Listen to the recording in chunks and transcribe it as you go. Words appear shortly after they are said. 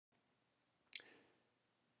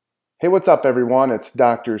Hey, what's up everyone? It's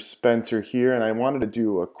Dr. Spencer here, and I wanted to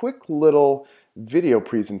do a quick little video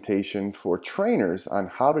presentation for trainers on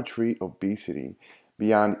how to treat obesity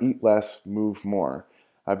beyond Eat Less, Move More.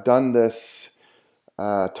 I've done this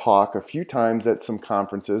talk a few times at some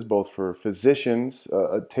conferences, both for physicians,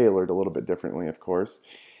 tailored a little bit differently, of course,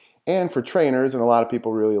 and for trainers, and a lot of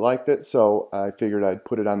people really liked it, so I figured I'd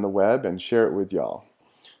put it on the web and share it with y'all.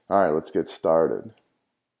 All right, let's get started.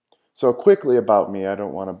 So quickly about me, I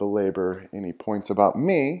don't want to belabor any points about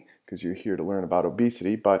me because you're here to learn about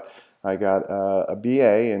obesity, but I got a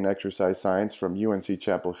BA in exercise science from UNC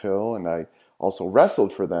Chapel Hill, and I also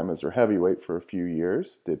wrestled for them as their heavyweight for a few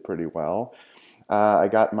years, did pretty well. I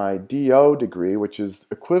got my DO degree, which is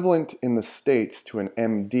equivalent in the States to an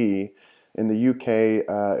MD. In the UK,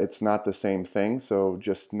 it's not the same thing, so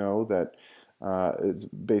just know that it's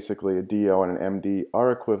basically a DO and an MD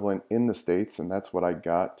are equivalent in the States, and that's what I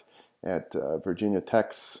got at Virginia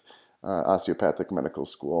Tech's osteopathic medical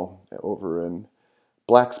school over in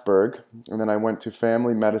Blacksburg. And then I went to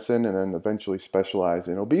family medicine and then eventually specialized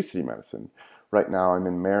in obesity medicine. Right now I'm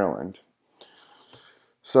in Maryland.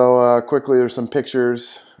 So quickly, there's some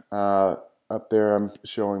pictures up there. I'm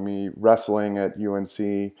showing me wrestling at UNC.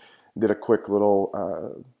 Did a quick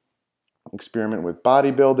little experiment with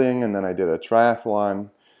bodybuilding, and then I did a triathlon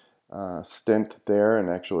stint there and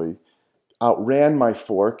actually outran my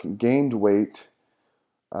fork, gained weight,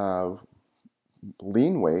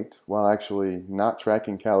 lean weight, while actually not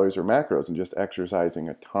tracking calories or macros and just exercising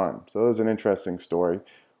a ton. So it was an interesting story.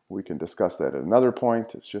 We can discuss that at another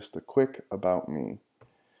point. It's just a quick about me.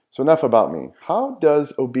 So enough about me. How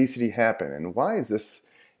does obesity happen, and why is this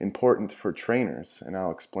important for trainers? And I'll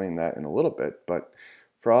explain that in a little bit, but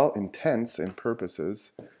for all intents and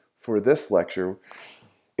purposes for this lecture,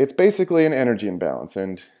 it's basically an energy imbalance.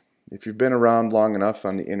 And if you've been around long enough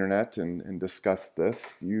on the internet and discussed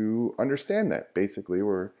this, you understand that. Basically,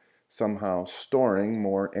 we're somehow storing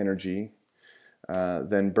more energy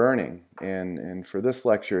than burning. And for this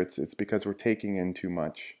lecture, it's because we're taking in too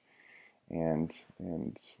much and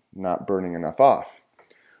not burning enough off.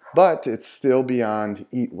 But it's still beyond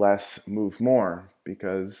eat less, move more,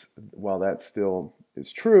 because while that still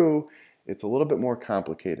is true, it's a little bit more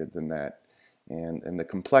complicated than that. And the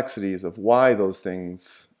complexities of why those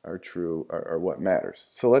things are true are what matters.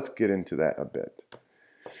 So let's get into that a bit.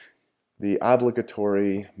 The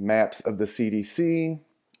obligatory maps of the CDC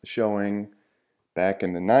showing back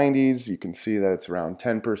in the 90s, you can see that it's around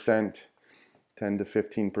 10%, 10 to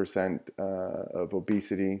 15% of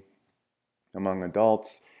obesity among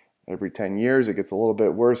adults. Every 10 years, it gets a little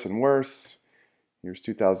bit worse and worse. Here's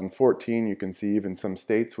 2014, you can see even some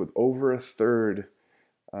states with over a third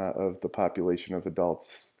of the population of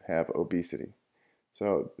adults have obesity.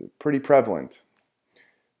 So pretty prevalent.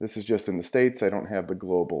 This is just in the States. I don't have the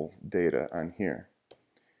global data on here.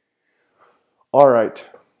 All right,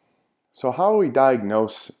 so how do we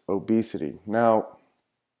diagnose obesity? Now,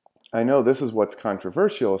 I know this is what's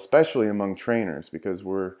controversial, especially among trainers, because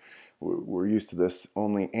we're used to this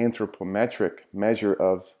only anthropometric measure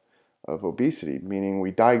of obesity, meaning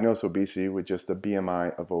we diagnose obesity with just a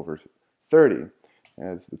BMI of over 30.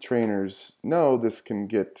 As the trainers know, this can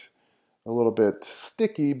get a little bit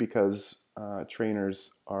sticky because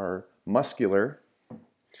trainers are muscular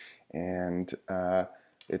and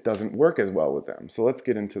it doesn't work as well with them. So let's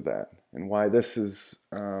get into that and why this is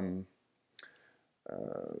a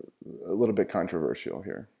little bit controversial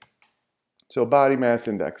here. So body mass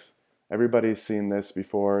index. Everybody's seen this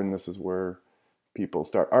before, and this is where people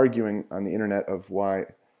start arguing on the internet of why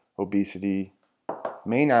obesity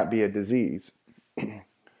may not be a disease,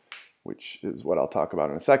 which is what I'll talk about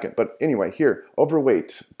in a second. But anyway, here,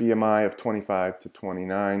 overweight, BMI of 25 to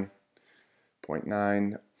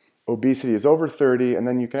 29.9. Obesity is over 30, and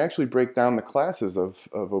then you can actually break down the classes of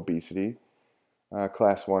obesity.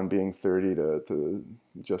 Class 1 being 30 to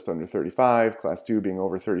just under 35, Class 2 being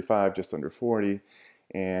over 35, just under 40,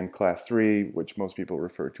 and Class 3, which most people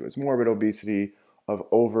refer to as morbid obesity, of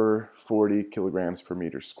over 40 kilograms per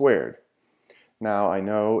meter squared. Now, I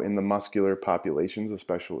know in the muscular populations,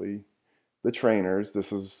 especially the trainers,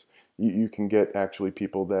 this is you can get actually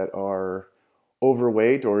people that are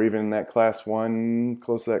overweight or even that Class 1,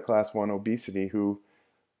 close to that Class 1 obesity who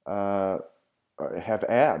have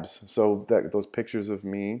abs. So that those pictures of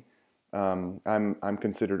me, I'm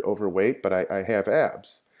considered overweight, but I have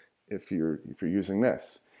abs if you're using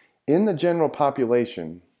this. In the general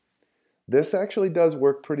population, this actually does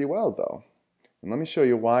work pretty well though. And let me show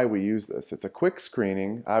you why we use this. It's a quick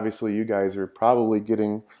screening. Obviously, you guys are probably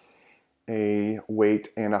getting a weight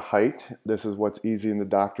and a height. This is what's easy in the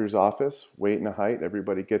doctor's office, weight and a height.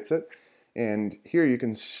 Everybody gets it. And here you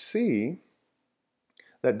can see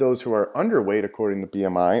that those who are underweight, according to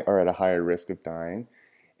BMI, are at a higher risk of dying,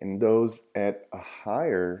 and those at a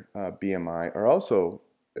higher BMI are also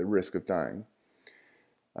at risk of dying.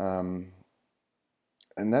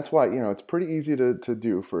 And that's why, it's pretty easy to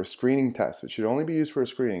do for a screening test. It should only be used for a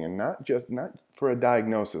screening and not for a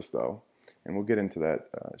diagnosis, though. And we'll get into that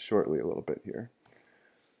shortly a little bit here.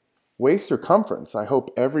 Waist circumference. I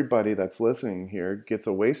hope everybody that's listening here gets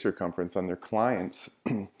a waist circumference on their clients.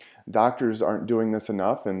 Doctors aren't doing this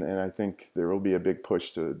enough, and I think there will be a big push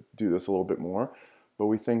to do this a little bit more. But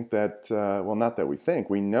we think that, well, not that we think,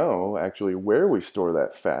 we know actually where we store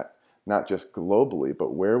that fat, not just globally,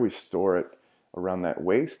 but where we store it around that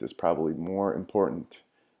waist is probably more important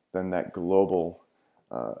than that global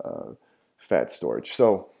fat storage.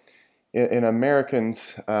 So in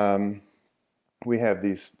Americans, we have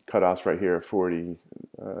these cutoffs right here of 40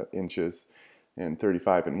 inches and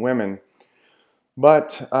 35 in women.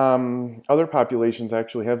 But other populations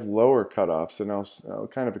actually have lower cutoffs, and I'll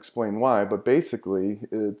kind of explain why. But basically,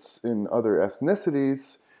 it's in other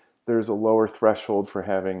ethnicities, there's a lower threshold for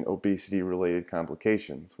having obesity-related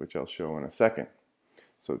complications, which I'll show in a second.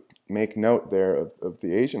 So make note there of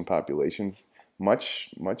the Asian populations,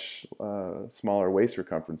 much smaller waist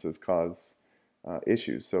circumferences cause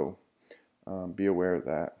issues. So be aware of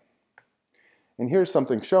that. And here's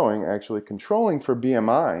something showing, actually, controlling for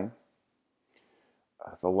BMI.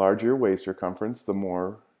 The larger your waist circumference,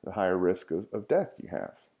 the higher risk of death you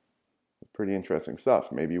have. Pretty interesting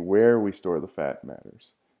stuff. Maybe where we store the fat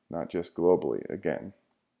matters, not just globally, again.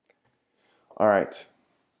 All right.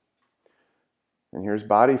 And here's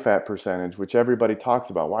body fat percentage, which everybody talks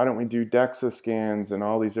about. Why don't we do DEXA scans and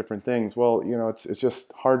all these different things? Well, it's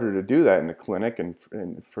just harder to do that in the clinic,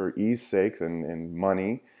 and for ease sake and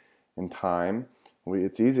money and time.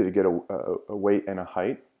 It's easy to get a weight and a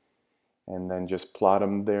height and then just plot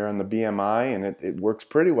them there on the BMI, and it works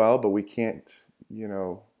pretty well, but we can't,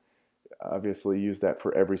 obviously use that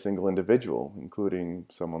for every single individual, including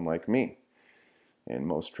someone like me and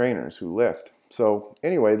most trainers who lift. So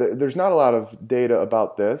anyway, there's not a lot of data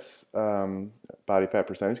about this body fat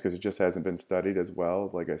percentage because it just hasn't been studied as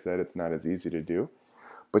well. Like I said, it's not as easy to do.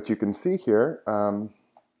 But you can see here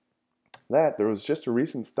that there was just a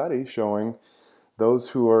recent study showing those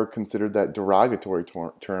who are considered that derogatory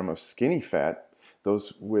term of skinny fat,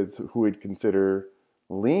 those who would consider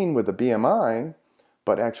lean with a BMI,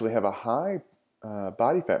 but actually have a high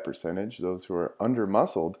body fat percentage, those who are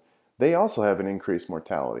under-muscled, they also have an increased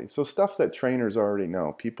mortality. So stuff that trainers already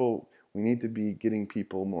know. We need to be getting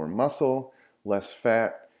people more muscle, less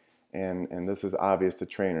fat, and this is obvious to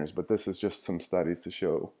trainers, but this is just some studies to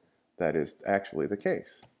show that is actually the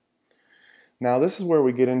case. Now this is where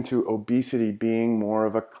we get into obesity being more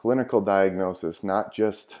of a clinical diagnosis, not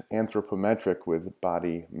just anthropometric with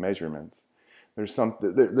body measurements. There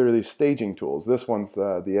are these staging tools. This one's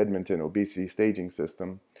the Edmonton Obesity Staging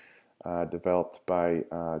System, developed by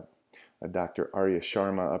Dr. Arya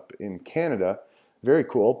Sharma up in Canada. Very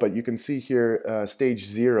cool, but you can see here stage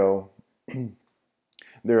 0,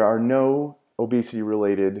 there are no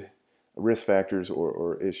obesity-related risk factors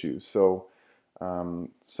or issues. So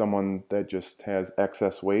someone that just has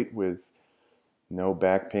excess weight with no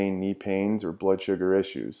back pain, knee pains, or blood sugar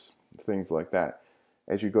issues, things like that.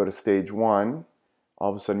 As you go to stage 1, all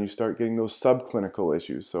of a sudden you start getting those subclinical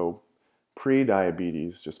issues. So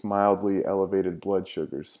pre-diabetes, just mildly elevated blood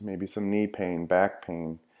sugars, maybe some knee pain, back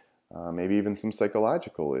pain, maybe even some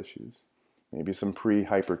psychological issues, maybe some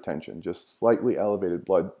pre-hypertension, just slightly elevated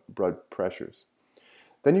blood pressures.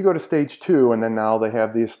 Then you go to stage 2, and then now they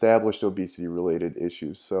have the established obesity-related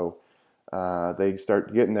issues. So they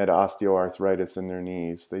start getting that osteoarthritis in their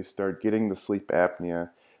knees. They start getting the sleep apnea.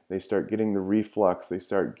 They start getting the reflux. They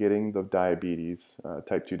start getting the diabetes,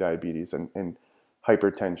 type 2 diabetes, and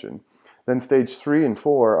hypertension. Then stage 3 and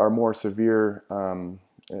 4 are more severe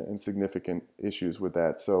and significant issues with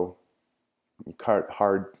that. So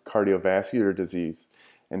hard cardiovascular disease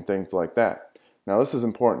and things like that. Now this is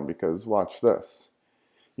important because watch this.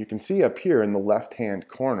 You can see up here in the left-hand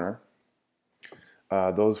corner,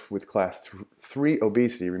 those with class 3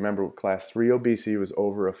 obesity. Remember, class 3 obesity was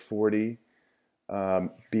over a 40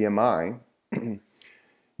 BMI.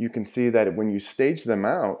 You can see that when you stage them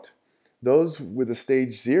out, those with a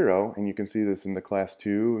stage 0, and you can see this in the class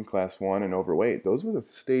 2 and class 1 and overweight, those with a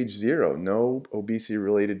stage 0, no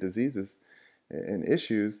obesity-related diseases and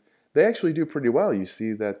issues, they actually do pretty well. You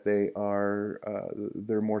see that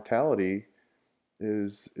their mortality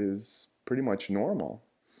is pretty much normal.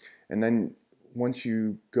 And then once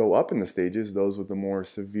you go up in the stages, those with the more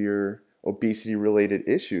severe obesity-related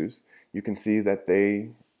issues, you can see that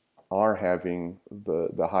they are having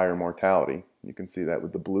the higher mortality. You can see that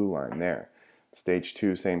with the blue line there. Stage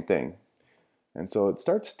 2, same thing. And so it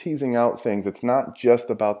starts teasing out things. It's not just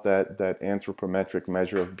about that anthropometric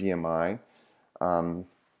measure of BMI and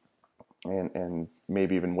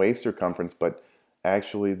maybe even waist circumference, but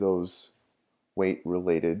actually those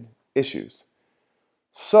weight-related issues.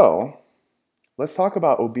 So let's talk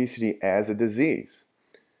about obesity as a disease.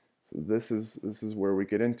 So this is where we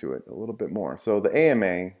get into it a little bit more. So the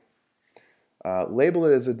AMA labeled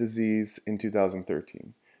it as a disease in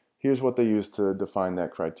 2013. Here's what they used to define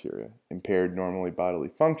that criteria: impaired normally bodily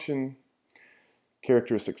function,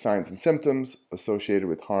 characteristic signs and symptoms associated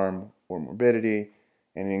with harm or morbidity,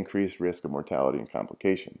 and an increased risk of mortality and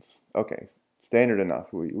complications. Okay, standard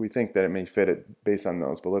enough. We think that it may fit it based on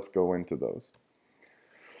those, but let's go into those.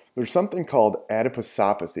 There's something called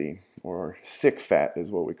adiposopathy, or sick fat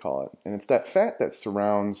is what we call it. And it's that fat that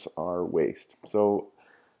surrounds our waist. So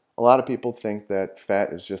a lot of people think that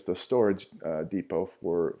fat is just a storage depot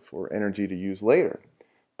for energy to use later.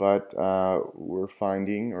 But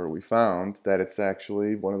we found that it's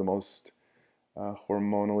actually one of the most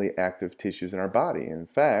hormonally active tissues in our body. And in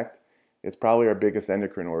fact, it's probably our biggest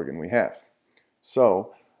endocrine organ we have.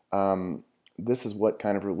 So this is what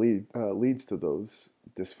kind of leads to those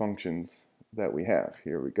dysfunctions that we have.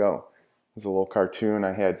 Here we go. There's a little cartoon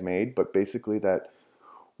I had made, but basically that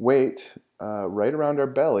weight right around our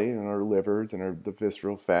belly and our livers and the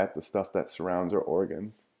visceral fat, the stuff that surrounds our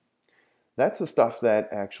organs, that's the stuff that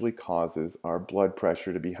actually causes our blood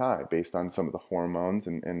pressure to be high based on some of the hormones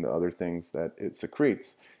and the other things that it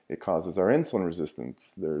secretes. It causes our insulin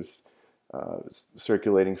resistance. There's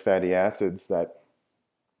circulating fatty acids that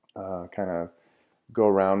kind of go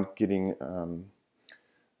around getting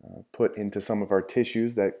put into some of our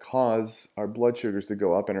tissues that cause our blood sugars to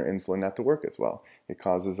go up and our insulin not to work as well. It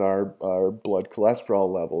causes our blood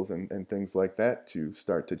cholesterol levels and things like that to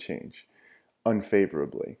start to change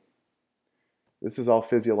unfavorably. This is all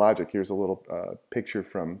physiologic. Here's a little picture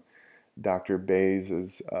from Dr.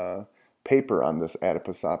 Bayes' paper on this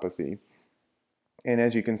adiposopathy. And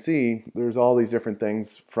as you can see, there's all these different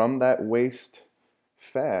things from that waist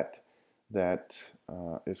fat that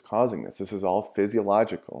is causing this. This is all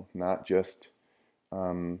physiological, not just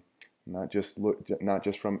from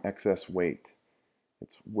excess weight.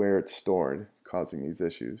 It's where it's stored causing these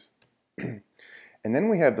issues. And then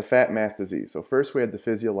we have the fat mass disease. So first we had the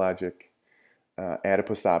physiologic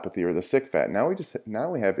adiposopathy, or the sick fat. Now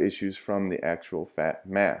we have issues from the actual fat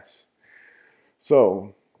mass.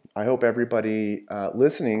 So I hope everybody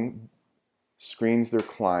listening screens their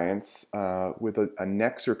clients with a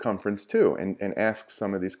neck circumference too, and asks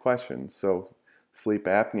some of these questions. So sleep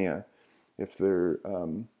apnea, if they're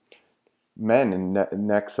men and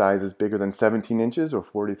neck size is bigger than 17 inches or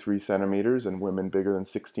 43 centimeters, and women bigger than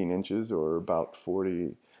 16 inches or about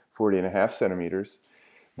 40 and a half centimeters,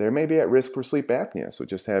 they may be at risk for sleep apnea. So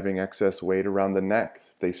just having excess weight around the neck,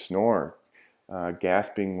 if they snore,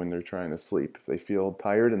 gasping when they're trying to sleep, if they feel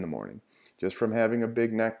tired in the morning, just from having a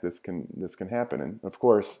big neck, this can happen. And of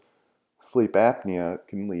course, sleep apnea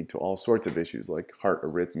can lead to all sorts of issues like heart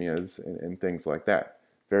arrhythmias and things like that.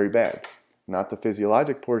 Very bad. Not the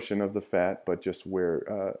physiologic portion of the fat, but just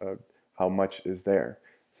where how much is there.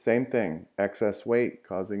 Same thing, excess weight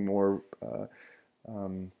causing more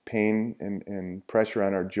pain and pressure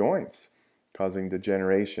on our joints, causing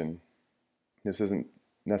degeneration. This isn't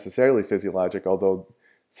necessarily physiologic, although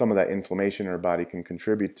some of that inflammation in our body can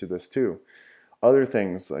contribute to this too. Other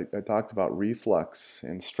things, like I talked about, reflux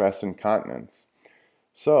and stress incontinence.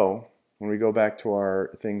 So when we go back to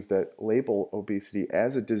our things that label obesity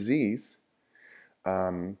as a disease,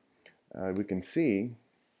 we can see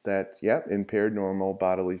that, yep, impaired normal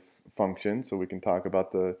bodily function. So we can talk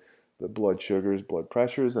about the blood sugars, blood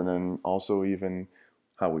pressures, and then also even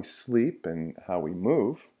how we sleep and how we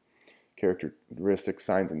move. Characteristic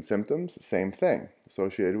signs and symptoms, same thing.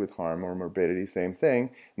 Associated with harm or morbidity, same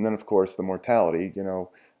thing. And then, of course, the mortality,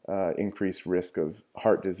 increased risk of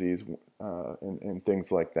heart disease and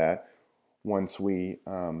things like that once we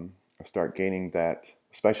start gaining that,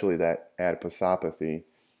 especially that adiposopathy,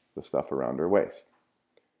 the stuff around our waist.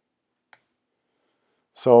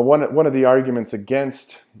 So one of the arguments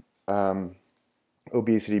against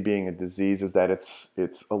obesity being a disease is that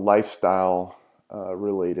it's a lifestyle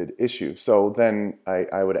related issue. So then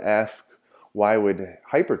I would ask, why would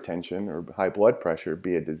hypertension or high blood pressure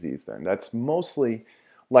be a disease then? That's mostly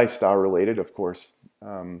lifestyle related. Of course,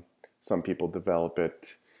 some people develop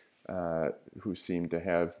it who seem to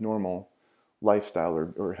have normal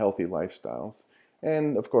lifestyle or healthy lifestyles.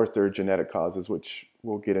 And of course, there are genetic causes which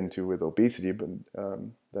we'll get into with obesity, but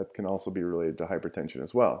that can also be related to hypertension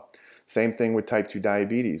as well. Same thing with type 2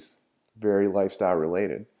 diabetes, very lifestyle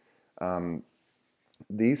related.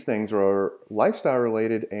 These things are lifestyle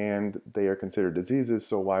related and they are considered diseases,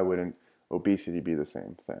 so why wouldn't obesity be the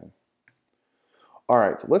same thing? All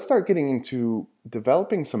right, let's start getting into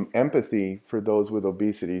developing some empathy for those with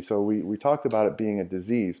obesity. So we talked about it being a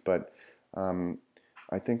disease, but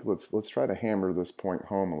I think let's try to hammer this point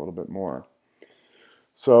home a little bit more.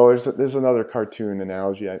 So there's another cartoon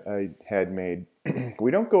analogy I had made. We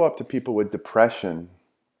don't go up to people with depression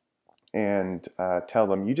and tell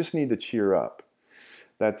them, you just need to cheer up.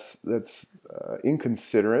 That's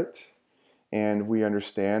inconsiderate. And we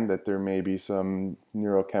understand that there may be some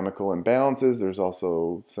neurochemical imbalances. There's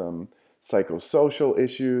also some psychosocial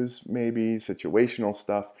issues, maybe situational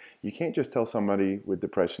stuff. You can't just tell somebody with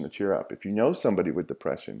depression to cheer up. If you know somebody with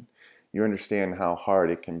depression, you understand how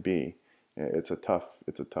hard it can be. It's a tough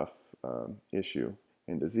issue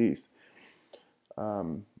and disease.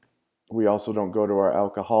 We also don't go to our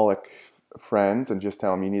alcoholic friends and just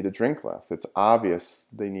tell them you need to drink less. It's obvious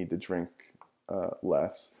they need to drink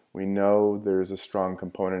less. We know there's a strong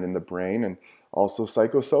component in the brain and also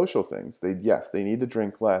psychosocial things. Yes, they need to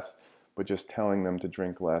drink less, but just telling them to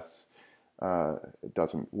drink less it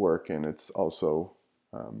doesn't work, and it's also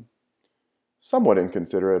somewhat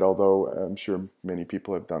inconsiderate, although I'm sure many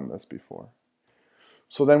people have done this before.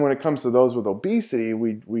 So then when it comes to those with obesity,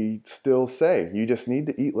 we still say, you just need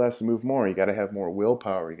to eat less and move more. You got to have more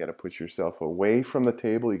willpower. You got to put yourself away from the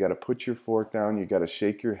table. You got to put your fork down. You got to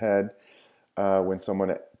shake your head when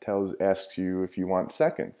someone asks you if you want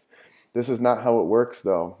seconds. This is not how it works,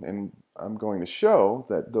 though, and I'm going to show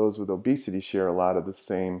that those with obesity share a lot of the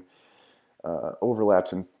same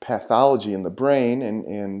overlaps in pathology in the brain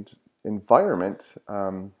and environment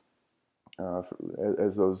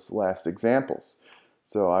as those last examples.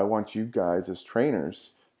 So I want you guys as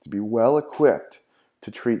trainers to be well equipped to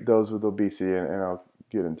treat those with obesity, and I'll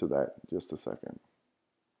get into that in just a second.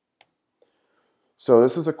 So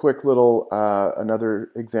this is a quick little, another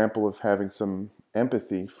example of having some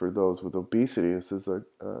empathy for those with obesity. This is a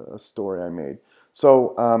story I made.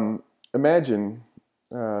 So imagine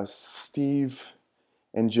Steve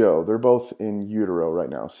and Joe. They're both in utero right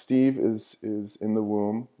now. Steve is in the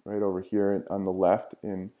womb right over here on the left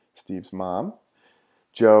in Steve's mom.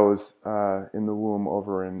 Joe's in the womb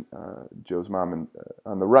over in Joe's mom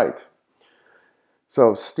on the right.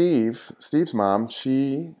 So Steve's mom,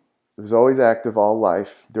 she was always active all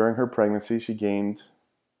life. During her pregnancy, she gained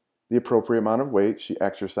the appropriate amount of weight. She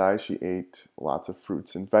exercised. She ate lots of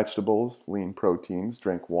fruits and vegetables, lean proteins,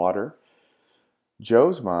 drank water.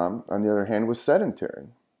 Joe's mom, on the other hand, was sedentary.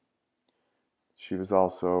 She was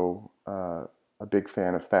also a big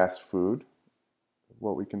fan of fast food,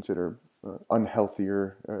 what we consider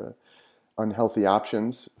unhealthy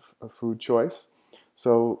options of food choice.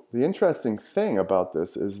 So the interesting thing about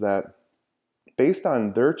this is that based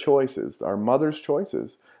on their choices, our mother's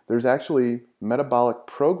choices, there's actually metabolic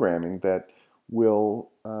programming that will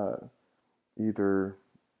either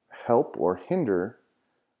help or hinder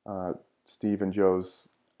Steve and Joe's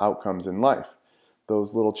outcomes in life.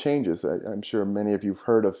 Those little changes, I'm sure many of you have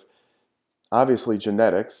heard of. Obviously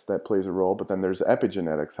genetics, that plays a role, but then there's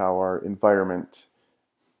epigenetics, how our environment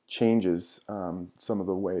changes some of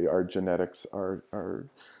the way our genetics are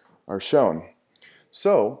shown.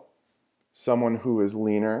 So someone who is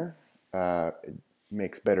leaner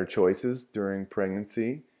makes better choices during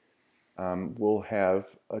pregnancy, will have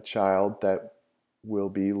a child that will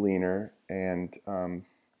be leaner and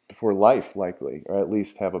for life likely, or at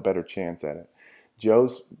least have a better chance at it.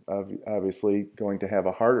 Joe's obviously going to have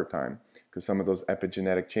a harder time because some of those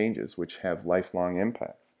epigenetic changes, which have lifelong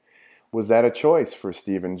impacts. Was that a choice for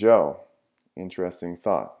Steve and Joe? Interesting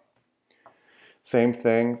thought. Same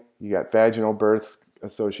thing, you got vaginal births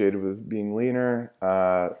associated with being leaner,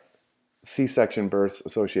 C-section births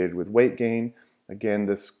associated with weight gain.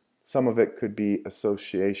 Again, some of it could be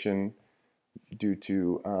association due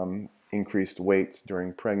to increased weights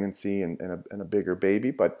during pregnancy and a bigger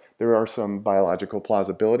baby, but there are some biological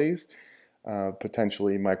plausibilities,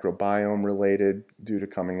 potentially microbiome related due to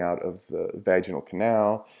coming out of the vaginal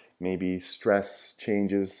canal, maybe stress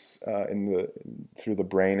changes through the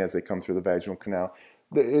brain as they come through the vaginal canal.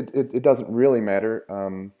 It doesn't really matter.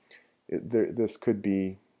 This could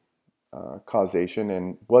be causation,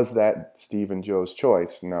 and was that Steve and Joe's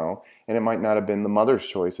choice? No, and it might not have been the mother's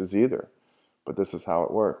choices either, but this is how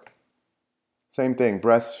it worked. Same thing,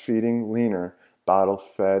 breastfeeding leaner, bottle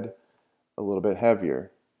fed a little bit heavier.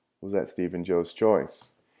 Was that Steve and Joe's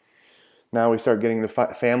choice? Now we start getting the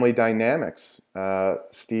family dynamics.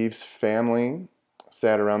 Steve's family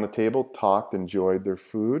sat around the table, talked, enjoyed their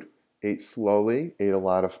food, ate slowly, ate a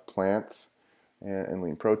lot of plants and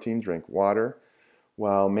lean protein, drank water.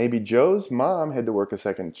 While maybe Joe's mom had to work a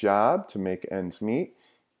second job to make ends meet.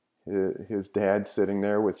 His dad sitting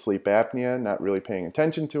there with sleep apnea, not really paying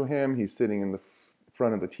attention to him. He's sitting in the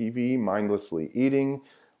front of the TV, mindlessly eating,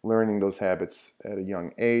 learning those habits at a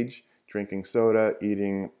young age, drinking soda,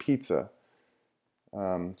 eating pizza.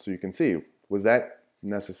 So you can see, was that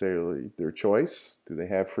necessarily their choice? Do they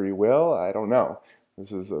have free will? I don't know.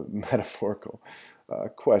 This is a metaphorical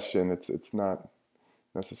question. It's not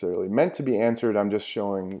necessarily meant to be answered. I'm just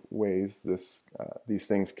showing ways these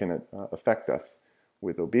things can affect us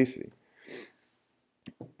with obesity.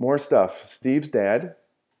 More stuff. Steve's dad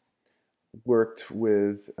worked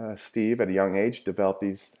with Steve at a young age, developed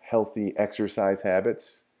these healthy exercise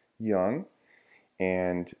habits young,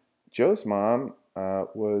 and Joe's mom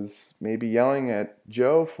was maybe yelling at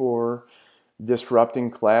Joe for disrupting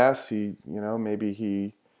class.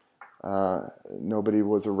 Maybe nobody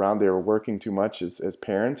was around. They were working too much as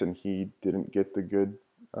parents, and he didn't get the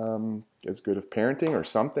as good of parenting or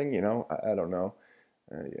something. I don't know.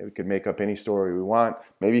 We could make up any story we want.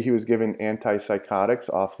 Maybe he was given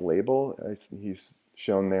antipsychotics off-label. He's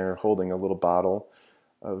shown there holding a little bottle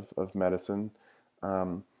of medicine,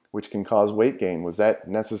 which can cause weight gain. Was that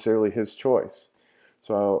necessarily his choice?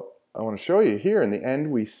 So I want to show you here. In the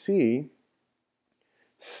end, we see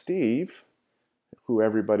Steve, who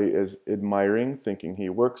everybody is admiring, thinking he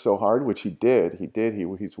worked so hard, which he did.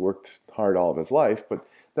 He's worked hard all of his life. But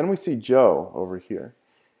then we see Joe over here.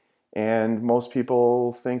 And most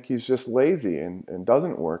people think he's just lazy and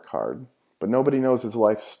doesn't work hard, but nobody knows his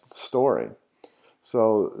life story.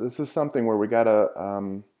 So this is something where we gotta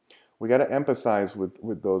empathize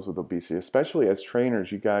with those with obesity, especially as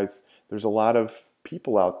trainers. You guys, there's a lot of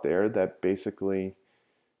people out there that basically,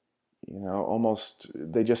 almost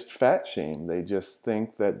they just fat shame. They just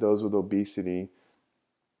think that those with obesity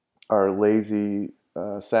are lazy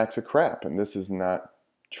sacks of crap, and this is not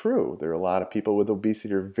true. There are a lot of people with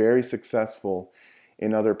obesity who are very successful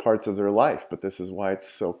in other parts of their life, but this is why it's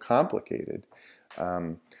so complicated.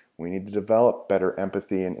 We need to develop better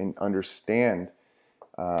empathy and understand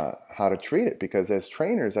how to treat it, because as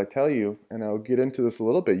trainers, I tell you, and I'll get into this a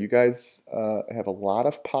little bit, you guys have a lot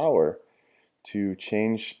of power to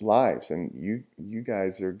change lives, and you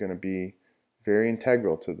guys are going to be very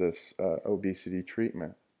integral to this obesity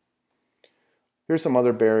treatment. Here's some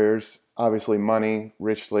other barriers. Obviously money,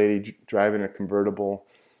 rich lady driving a convertible,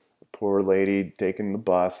 poor lady taking the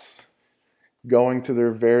bus, going to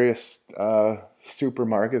their various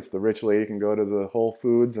supermarkets. The rich lady can go to the Whole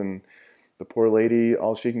Foods, and the poor lady,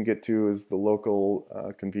 all she can get to is the local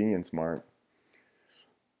convenience mart.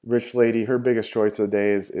 Rich lady, her biggest choice of the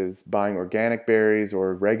day is buying organic berries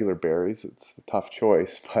or regular berries. It's a tough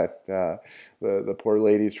choice, but the poor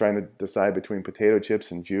lady's trying to decide between potato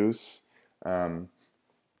chips and juice.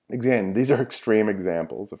 Again, these are extreme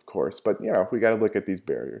examples, of course, but we got to look at these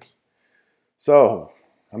barriers. So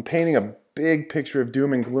I'm painting a big picture of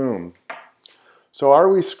doom and gloom. So are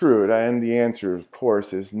we screwed? And the answer, of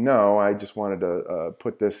course, is no. I just wanted to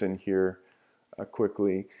put this in here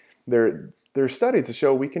quickly. There are studies that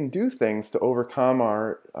show we can do things to overcome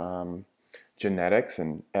our genetics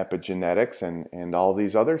and epigenetics and all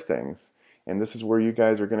these other things. And this is where you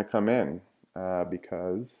guys are going to come in,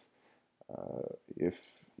 because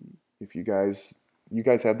if you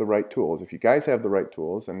guys have the right tools. If you guys have the right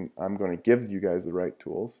tools, and I'm going to give you guys the right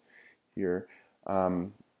tools here,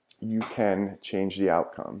 you can change the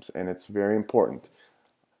outcomes, and it's very important.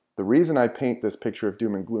 The reason I paint this picture of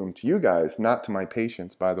doom and gloom to you guys, not to my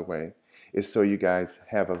patients, by the way, is so you guys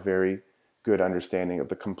have a very good understanding of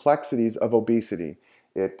the complexities of obesity.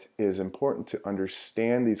 It is important to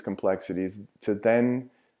understand these complexities to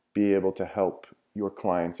then be able to help your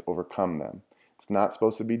clients overcome them. It's not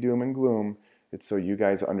supposed to be doom and gloom. It's so you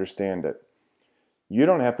guys understand it. You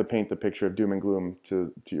don't have to paint the picture of doom and gloom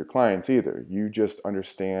to your clients either. You just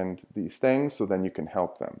understand these things so then you can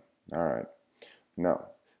help them. All right. No,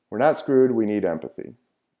 we're not screwed. We need empathy,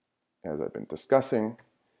 as I've been discussing.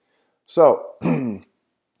 So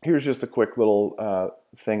here's just a quick little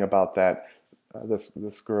thing about that.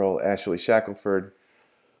 This girl, Ashley Shackelford,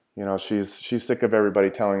 she's sick of everybody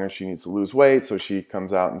telling her she needs to lose weight, so she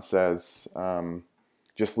comes out and says,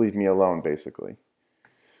 just leave me alone, basically.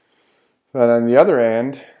 So on the other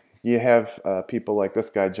end, you have people like this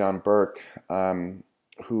guy, John Burke,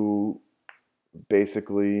 who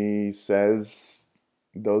basically says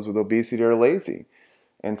those with obesity are lazy.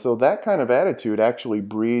 And so that kind of attitude actually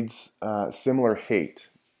breeds similar hate.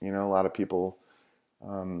 A lot of people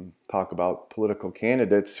talk about political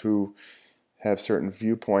candidates who have certain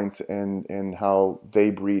viewpoints and how they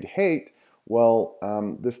breed hate. Well,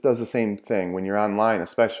 this does the same thing when you're online,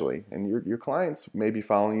 especially, and your clients may be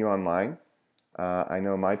following you online. I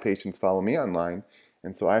know my patients follow me online,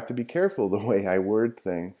 and so I have to be careful the way I word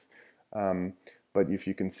things. But if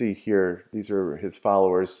you can see here, these are his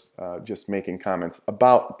followers just making comments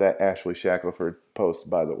about that Ashley Shackelford post,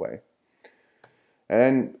 by the way.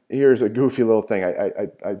 And here's a goofy little thing.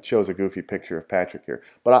 I chose a goofy picture of Patrick here.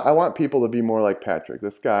 But I want people to be more like Patrick.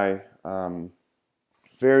 This guy,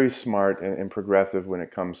 very smart and progressive when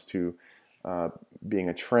it comes to being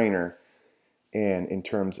a trainer and in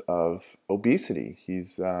terms of obesity.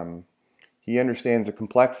 He understands the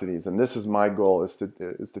complexities. And this is my goal, is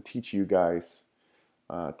to teach you guys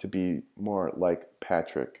to be more like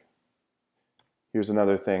Patrick. Here's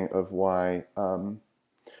another thing of why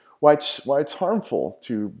it's harmful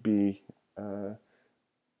to be a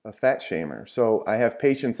fat shamer. So I have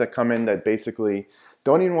patients that come in that basically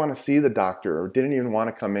don't even want to see the doctor or didn't even want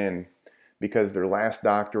to come in because their last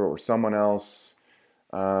doctor or someone else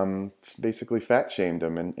basically fat shamed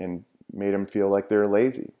them and made them feel like they're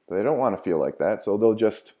lazy. They don't want to feel like that, so they'll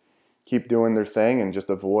just keep doing their thing and just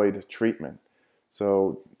avoid treatment.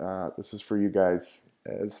 So this is for you guys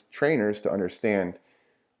as trainers to understand.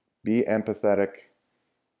 Be empathetic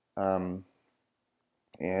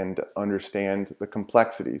and understand the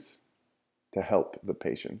complexities to help the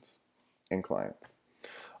patients and clients.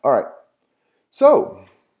 All right, so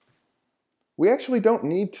we actually don't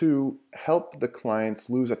need to help the clients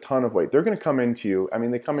lose a ton of weight. They're going to come into you. I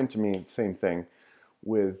mean, they come into me, same thing,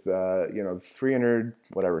 with 300,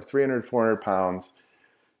 400 pounds.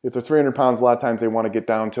 If they're 300 pounds, a lot of times they want to get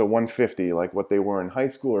down to 150, like what they were in high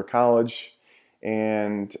school or college.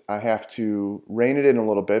 And I have to rein it in a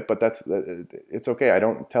little bit, but it's okay. I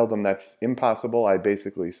don't tell them that's impossible. I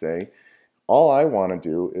basically say, all I want to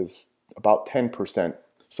do is about 10%.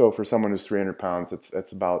 So for someone who's 300 pounds,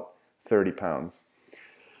 that's about 30 pounds.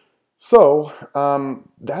 So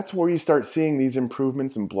that's where you start seeing these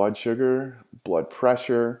improvements in blood sugar, blood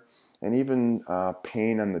pressure, and even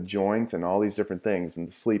pain on the joints and all these different things. And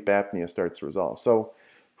the sleep apnea starts to resolve. So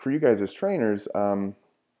for you guys as trainers,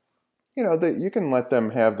 you can let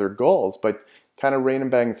them have their goals, but kind of rein them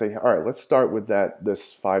back and say, all right, let's start with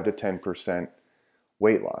this 5 to 10%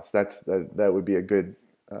 weight loss. That would be a good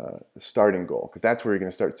starting goal, because that's where you're going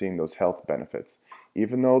to start seeing those health benefits.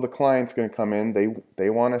 Even though the client's going to come in, they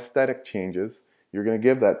want aesthetic changes, you're going to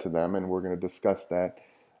give that to them, and we're going to discuss that.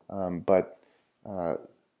 But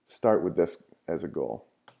start with this as a goal.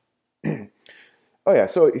 Oh yeah,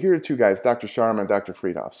 so here are two guys, Dr. Sharma and Dr.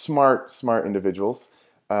 Friedhoff. Smart individuals.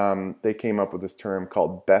 They came up with this term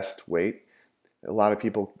called best weight. A lot of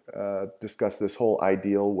people discuss this whole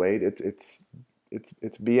ideal weight. It's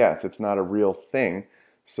BS. It's not a real thing.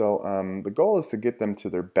 So the goal is to get them to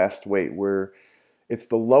their best weight, where it's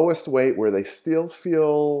the lowest weight where they still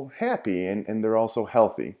feel happy and they're also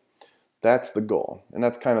healthy. That's the goal, and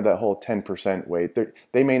that's kind of that whole 10% weight. They're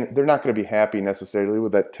not going to be happy necessarily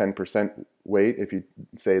with that 10% weight if you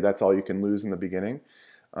say that's all you can lose in the beginning.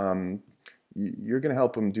 You're going to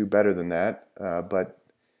help them do better than that, but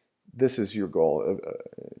this is your goal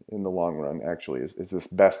in the long run, actually, is this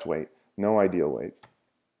best weight, no ideal weights.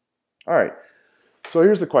 All right, so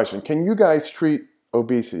here's the question. Can you guys treat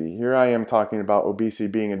obesity? Here I am talking about obesity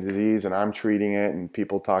being a disease, and I'm treating it, and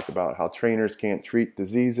people talk about how trainers can't treat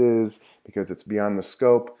diseases because it's beyond the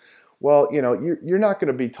scope. Well, you're not going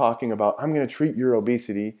to be talking about, I'm going to treat your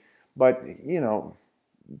obesity, but,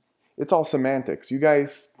 it's all semantics. You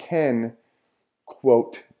guys can,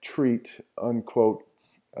 quote, treat, unquote,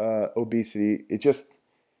 obesity. It's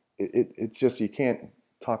just you can't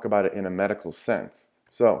talk about it in a medical sense.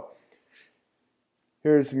 So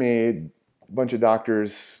here's me, a bunch of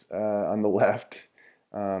doctors on the left.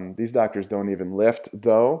 These doctors don't even lift,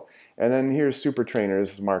 though. And then here's Super Trainer.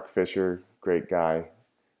 This is Mark Fisher, great guy.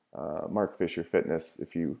 Mark Fisher Fitness.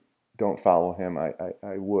 If you don't follow him,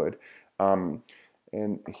 I would.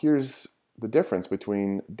 And here's the difference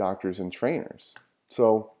between doctors and trainers.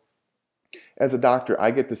 So as a doctor, I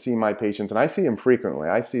get to see my patients, and I see them frequently.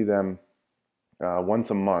 I see them once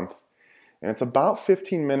a month, and it's about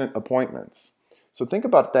 15-minute appointments. So think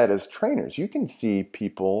about that as trainers. You can see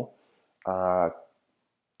people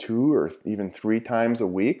 2 or even 3 times a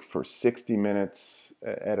week for 60 minutes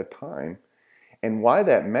at a time. And why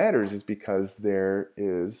that matters is because there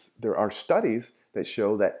are studies that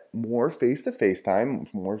show that more face-to-face time,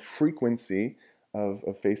 more frequency of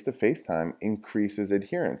face-to-face time increases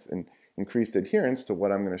adherence. And increased adherence to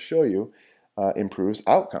what I'm going to show you improves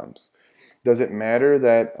outcomes. Does it matter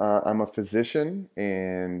that I'm a physician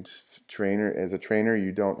and as a trainer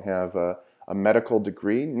you don't have a a medical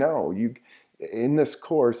degree? No, you, in this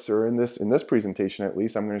course, or in this presentation at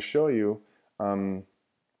least, I'm going to show you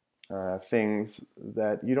things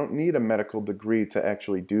that you don't need a medical degree to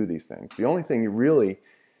actually do these things. The only thing you really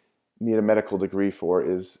need a medical degree for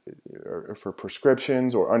is for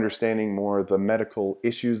prescriptions or understanding more the medical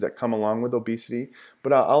issues that come along with obesity.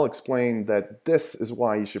 But I'll explain that this is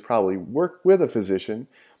why you should probably work with a physician.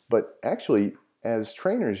 But actually, as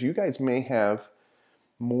trainers, you guys may have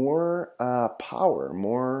more power,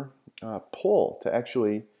 more pull to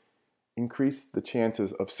actually increase the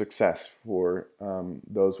chances of success for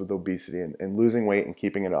those with obesity and losing weight and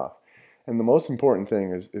keeping it off. And the most important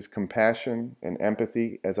thing is compassion and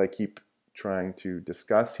empathy, as I keep trying to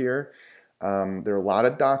discuss here. There are a lot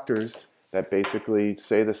of doctors that basically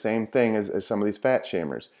say the same thing as some of these fat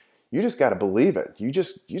shamers. You just got to believe it. You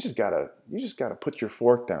just gotta put your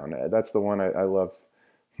fork down. That's the one I love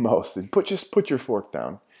most. And just put your fork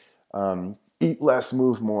down. Eat less,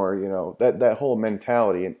 move more. You know, that whole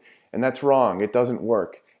mentality, and that's wrong. It doesn't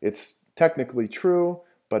work. It's technically true,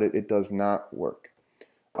 but it does not work.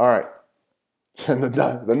 All right. And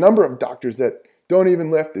the number of doctors that don't even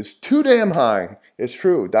lift is too damn high. It's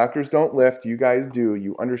true. Doctors don't lift. You guys do.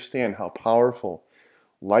 You understand how powerful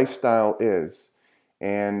lifestyle is.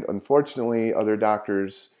 And unfortunately, other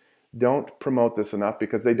doctors don't promote this enough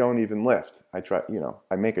because they don't even lift.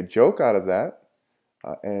 I make a joke out of that,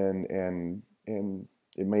 and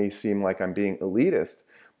it may seem like I'm being elitist,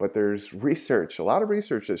 but there's research, a lot of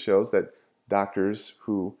research that shows that doctors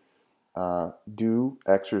who do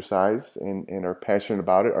exercise and are passionate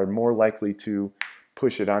about it are more likely to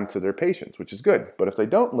push it onto their patients, which is good. But if they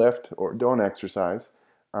don't lift or don't exercise,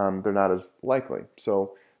 they're not as likely.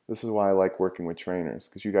 So this is why I like working with trainers,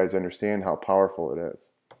 because you guys understand how powerful it is.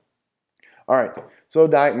 All right, so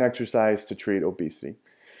diet and exercise to treat obesity.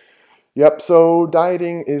 Yep, so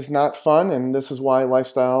dieting is not fun, and this is why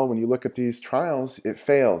lifestyle, when you look at these trials, it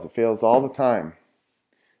fails. It fails all the time.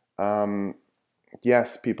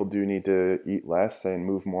 Yes, people do need to eat less and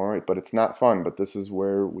move more, but it's not fun. But this is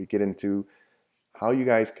where we get into how you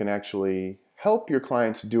guys can actually help your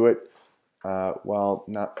clients do it while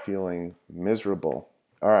not feeling miserable.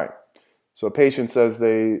 All right, so a patient says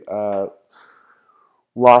they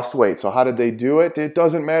lost weight. So how did they do it? It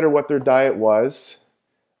doesn't matter what their diet was.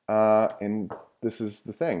 And this is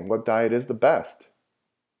the thing. What diet is the best?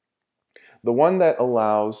 The one that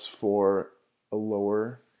allows for a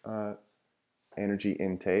lower energy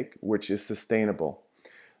intake, which is sustainable.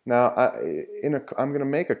 Now, I'm going to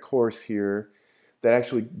make a course here that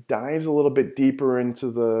actually dives a little bit deeper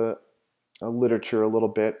into the literature a little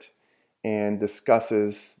bit and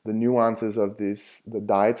discusses the nuances of the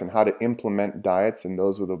diets and how to implement diets in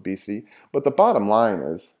those with obesity. But the bottom line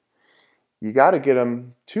is you got to get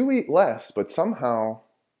them to eat less, but somehow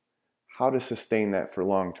how to sustain that for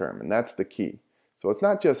long term. And that's the key. So it's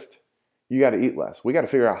not just you got to eat less. We got to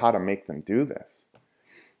figure out how to make them do this.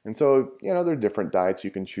 And so, there are different diets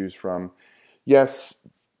you can choose from. Yes,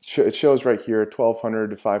 it shows right here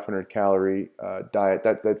 1,200 to 500 calorie diet.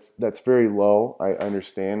 That's very low. I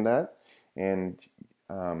understand that. And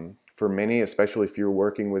for many, especially if you're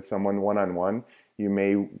working with someone one-on-one, you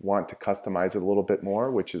may want to customize it a little bit more,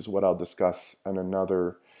 which is what I'll discuss in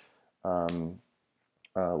another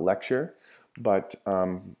lecture. But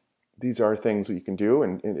these are things that you can do.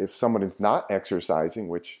 And if someone is not exercising,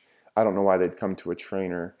 which I don't know why they'd come to a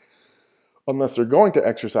trainer unless they're going to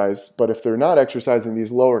exercise, but if they're not exercising,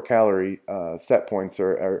 these lower calorie set points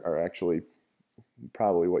are actually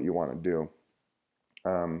probably what you want to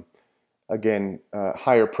do. Again,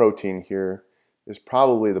 higher protein here is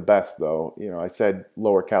probably the best though. I said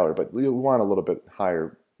lower calorie, but you want a little bit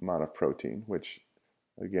higher amount of protein, which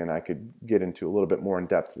again, I could get into a little bit more in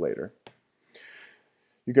depth later.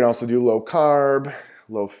 You can also do low carb,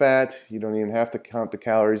 low fat. You don't even have to count the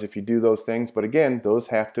calories if you do those things. But again, those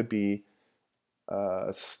have to be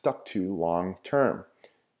stuck to long term.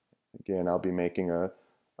 Again, I'll be making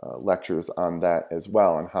lectures on that as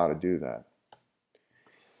well, on how to do that.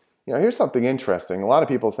 Here's something interesting. A lot of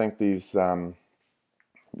people think these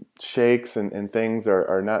shakes and things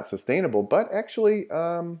are not sustainable, but actually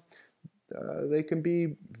they can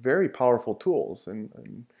be very powerful tools.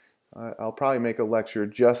 And I'll probably make a lecture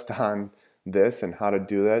just on this and how to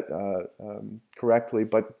do that correctly.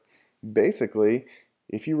 But basically,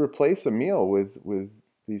 if you replace a meal with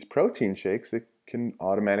these protein shakes, it can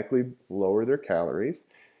automatically lower their calories,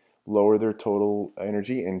 lower their total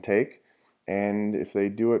energy intake, and if they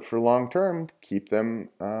do it for long term, keep them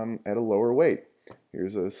at a lower weight.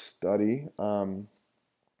 Here's a study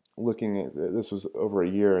looking at, this was over a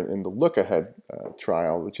year in the Look Ahead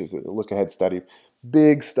trial, which is a Look Ahead study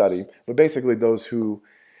Big study. But basically, those who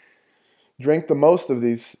drank the most of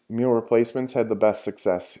these meal replacements had the best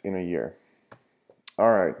success in a year.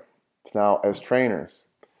 All right. So now, as trainers,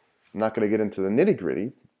 I'm not going to get into the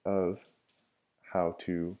nitty-gritty of how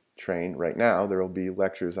to train right now. There will be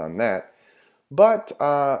lectures on that. But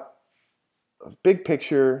big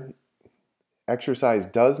picture, exercise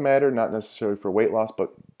does matter, not necessarily for weight loss,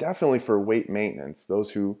 but definitely for weight maintenance.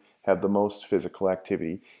 Those who have the most physical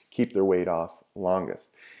activity keep their weight off longest.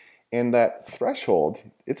 And that threshold,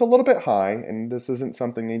 it's a little bit high, and this isn't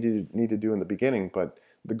something you need to do in the beginning, but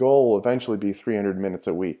the goal will eventually be 300 minutes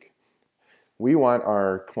a week. We want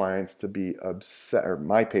our clients to be obsessed, or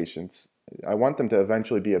my patients, I want them to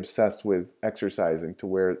eventually be obsessed with exercising to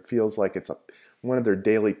where it feels like it's one of their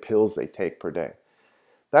daily pills they take per day.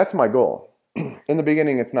 That's my goal. In the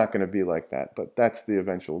beginning, it's not going to be like that, but that's the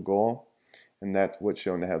eventual goal, and that's what's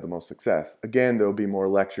shown to have the most success. Again, there will be more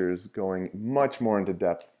lectures going much more into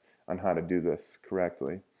depth on how to do this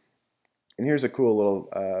correctly. And here's a cool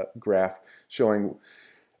little graph showing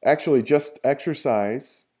actually just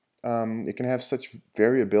exercise. It can have such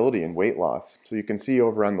variability in weight loss. So you can see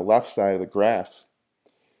over on the left side of the graph,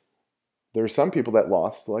 there are some people that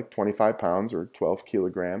lost like 25 pounds or 12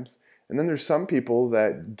 kilograms. And then there's some people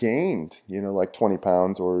that gained, like 20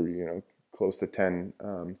 pounds or, close to 10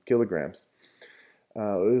 kilograms.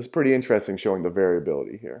 It was pretty interesting showing the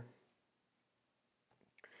variability here.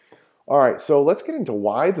 All right, so let's get into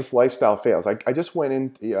why this lifestyle fails. I just went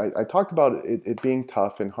in, I talked about it being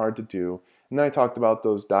tough and hard to do. And then I talked about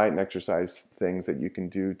those diet and exercise things that you can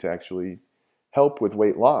do to actually help with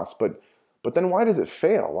weight loss. But then why does it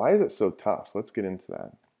fail? Why is it so tough? Let's get into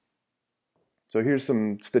that. So here's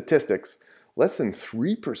some statistics. Less than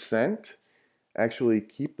 3% actually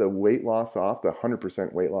keep the weight loss off, the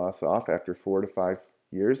 100% weight loss off after 4 to 5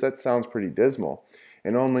 years. That sounds pretty dismal.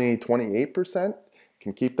 And only 28%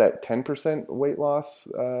 can keep that 10% weight loss,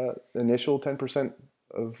 initial 10%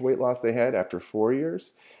 of weight loss they had after 4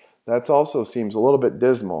 years. That also seems a little bit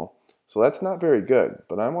dismal. So that's not very good.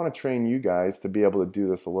 But I want to train you guys to be able to do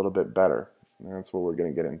this a little bit better. And that's what we're going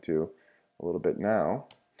to get into a little bit now.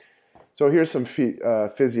 So here's some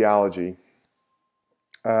physiology.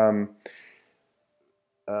 So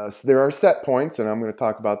there are set points, and I'm going to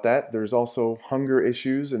talk about that. There's also hunger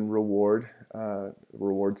issues and reward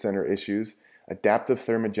center issues. Adaptive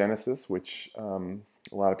thermogenesis, which a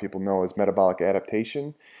lot of people know as metabolic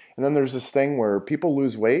adaptation. And then there's this thing where people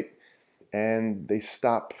lose weight and they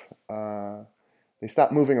stop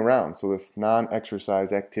moving around. So this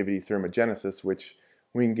non-exercise activity thermogenesis, which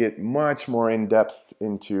we can get much more in depth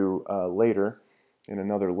into later in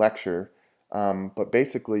another lecture. But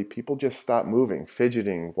basically, people just stop moving,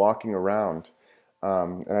 fidgeting, walking around.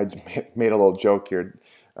 And I made a little joke here.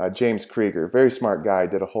 James Krieger, very smart guy,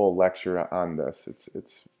 did a whole lecture on this.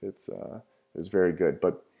 It was very good,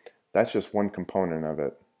 but that's just one component of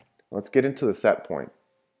it. Let's get into the set point.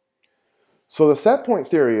 So the set point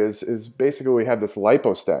theory is basically we have this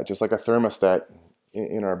lipostat, just like a thermostat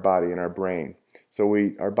in our body, in our brain. So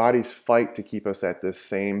our bodies fight to keep us at this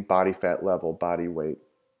same body fat level, body weight.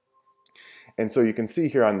 And so you can see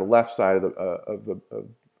here on the left side of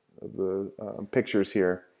the pictures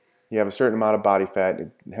here, you have a certain amount of body fat.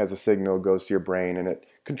 It has a signal, goes to your brain, and it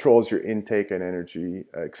controls your intake and energy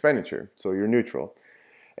expenditure. So you're neutral.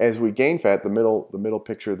 As we gain fat, the middle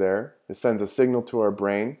picture there, it sends a signal to our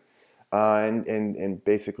brain and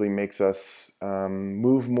basically makes us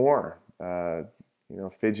move more,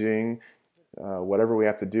 fidgeting, whatever we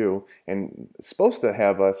have to do, and it's supposed to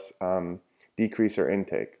have us decrease our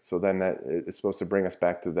intake. So then that it's supposed to bring us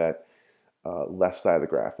back to that left side of the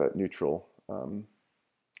graph, that neutral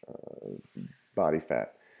body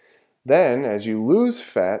fat. Then, as you lose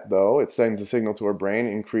fat, though, it sends a signal to our brain,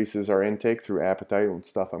 increases our intake through appetite and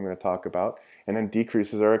stuff I'm going to talk about, and then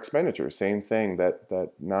decreases our expenditure. Same thing,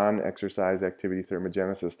 that non-exercise activity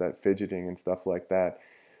thermogenesis, that fidgeting and stuff like that.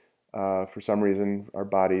 For some reason, our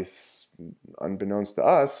bodies, unbeknownst to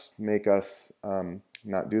us, make us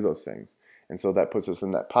not do those things. And so that puts us in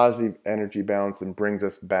that positive energy balance and brings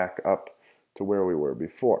us back up to where we were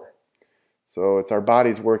before. So it's our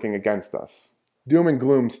bodies working against us. Doom and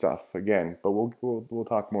gloom stuff again, but we'll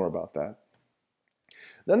talk more about that.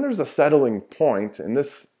 Then there's a settling point, and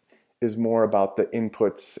this is more about the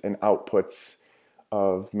inputs and outputs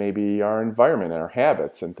of maybe our environment and our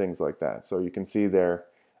habits and things like that. So you can see there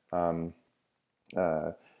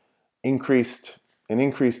increased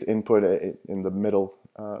input in the middle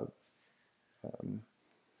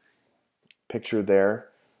picture there.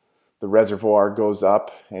 The reservoir goes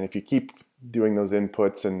up, and if you keep doing those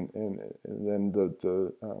inputs, and then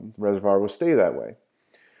the reservoir will stay that way.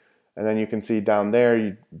 And then you can see down there,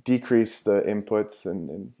 you decrease the inputs,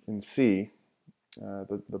 and in C,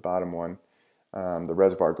 the bottom one, the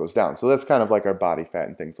reservoir goes down. So that's kind of like our body fat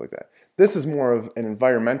and things like that. This is more of an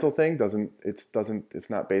environmental thing. It's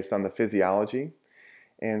not based on the physiology.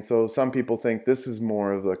 And so some people think this is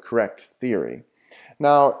more of the correct theory.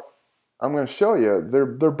 Now, I'm going to show you, they're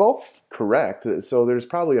both correct. So there's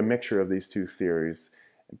probably a mixture of these two theories.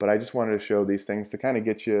 But I just wanted to show these things to kind of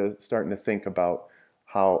get you starting to think about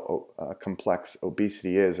how complex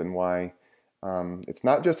obesity is and why it's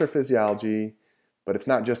not just our physiology, but it's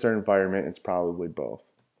not just our environment, it's probably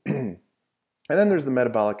both. And then there's the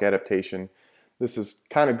metabolic adaptation. This is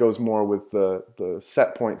kind of goes more with the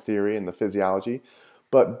set point theory and the physiology.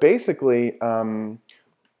 But basically,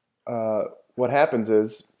 what happens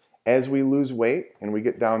is as we lose weight and we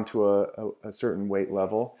get down to a certain weight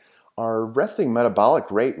level, our resting metabolic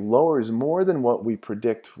rate lowers more than what we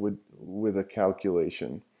predict with a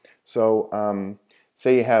calculation. So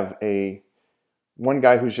say you have one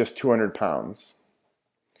guy who's just 200 pounds,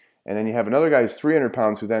 and then you have another guy who's 300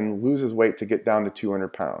 pounds who then loses weight to get down to 200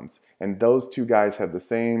 pounds. And those two guys have the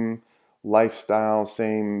same lifestyle,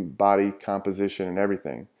 same body composition and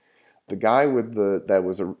everything. The guy that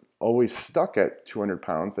was always stuck at 200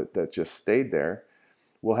 pounds, that just stayed there,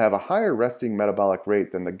 will have a higher resting metabolic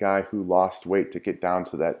rate than the guy who lost weight to get down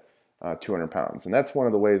to that 200 pounds. And that's one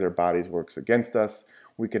of the ways our bodies works against us.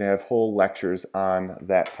 We can have whole lectures on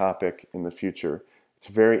that topic in the future. It's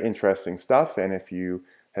very interesting stuff, and if you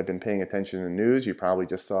have been paying attention to the news, you probably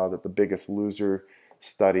just saw that the Biggest Loser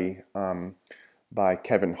study by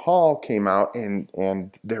Kevin Hall came out,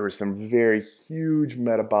 and there were some very huge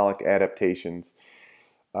metabolic adaptations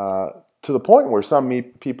to the point where some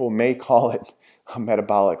people may call it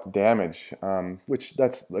metabolic damage, which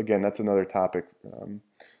that's another topic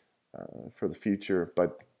for the future.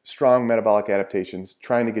 But strong metabolic adaptations,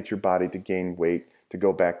 trying to get your body to gain weight to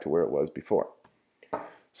go back to where it was before.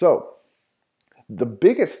 So the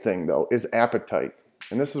biggest thing though is appetite,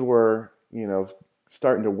 and this is where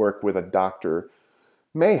starting to work with a doctor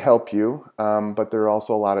may help you, but there are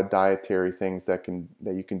also a lot of dietary things that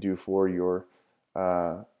you can do for your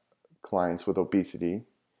clients with obesity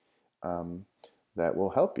that will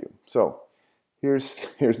help you. So here's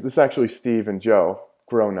this is actually Steve and Joe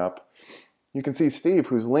grown up. You can see Steve,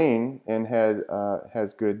 who's lean and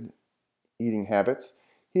has good eating habits.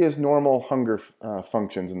 He has normal hunger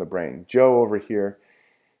functions in the brain. Joe over here,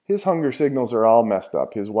 his hunger signals are all messed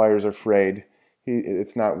up. His wires are frayed.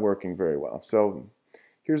 It's not working very well. So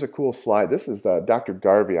here's a cool slide. This is Dr.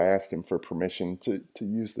 Garvey. I asked him for permission to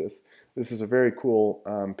use this. This is a very cool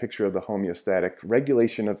picture of the homeostatic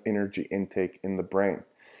regulation of energy intake in the brain.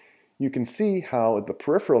 You can see how the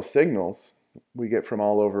peripheral signals we get from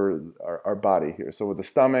all over our body here. So with the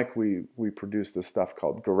stomach, we produce this stuff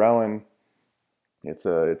called ghrelin. It's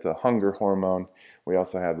a hunger hormone. We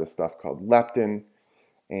also have this stuff called leptin,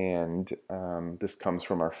 and this comes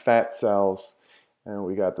from our fat cells. And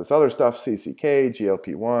we got this other stuff, CCK,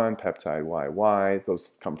 GLP-1, peptide YY.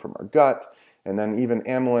 Those come from our gut. And then even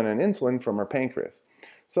amylin and insulin from our pancreas.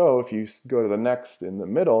 So if you go to the next in the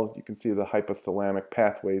middle, you can see the hypothalamic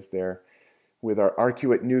pathways there with our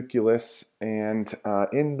arcuate nucleus. And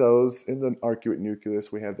in the arcuate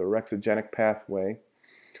nucleus, we have the rexogenic pathway,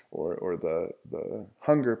 or the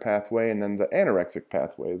hunger pathway, and then the anorexic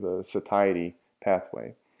pathway, the satiety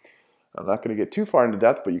pathway. I'm not going to get too far into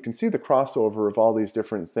depth, but you can see the crossover of all these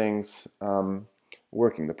different things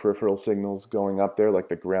working. The peripheral signals going up there, like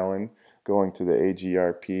the ghrelin, going to the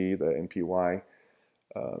AGRP, the NPY,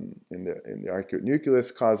 in the arcuate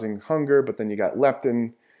nucleus, causing hunger, but then you got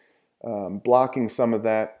leptin blocking some of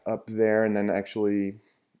that up there, and then actually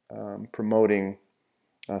promoting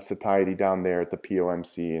satiety down there at the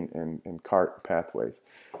POMC and CART pathways.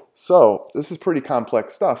 So this is pretty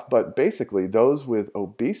complex stuff, but basically those with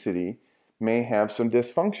obesity may have some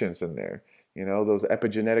dysfunctions in there. Those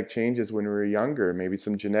epigenetic changes when we were younger, maybe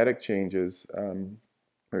some genetic changes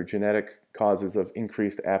or genetic causes of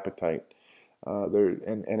increased appetite.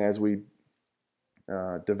 And as we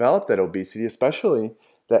develop that obesity, especially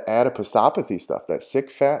the adiposopathy stuff, that sick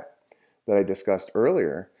fat that I discussed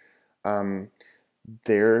earlier,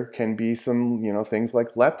 there can be some, things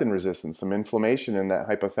like leptin resistance, some inflammation in that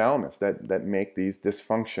hypothalamus that make these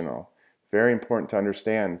dysfunctional. Very important to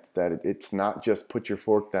understand that it's not just put your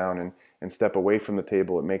fork down and step away from the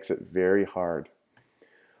table. It makes it very hard.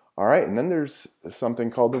 All right, and then there's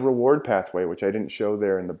something called the reward pathway, which I didn't show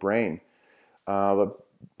there in the brain. But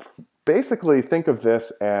basically, think of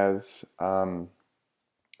this as, when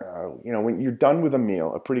you're done with a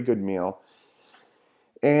meal, a pretty good meal,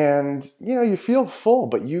 And you feel full,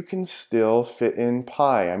 but you can still fit in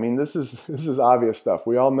pie. I mean, this is obvious stuff.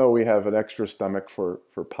 We all know we have an extra stomach for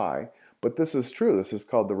pie, but this is true. This is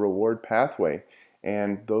called the reward pathway,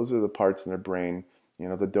 and those are the parts in the brain,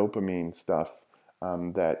 the dopamine stuff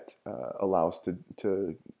that allows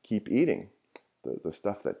to keep eating, the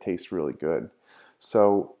stuff that tastes really good.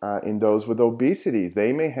 So in those with obesity,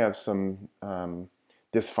 they may have some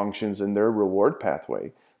dysfunctions in their reward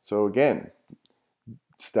pathway. So again,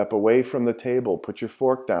 step away from the table, put your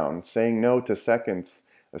fork down. Saying no to seconds,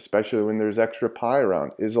 especially when there's extra pie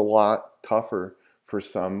around, is a lot tougher for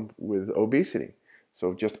some with obesity.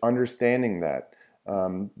 So just understanding that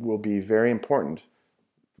will be very important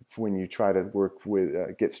when you try to work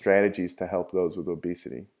with, get strategies to help those with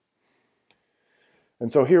obesity.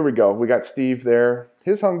 And so here we go. We got Steve there.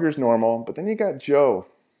 His hunger's normal, but then you got Joe.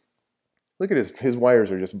 Look at his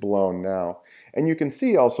wires are just blown now. And you can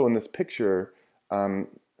see also in this picture,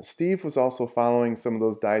 Steve was also following some of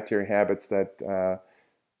those dietary habits that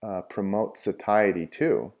promote satiety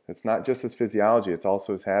too. It's not just his physiology, it's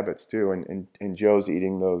also his habits too. And Joe's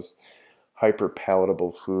eating those hyper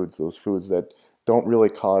palatable foods, those foods that don't really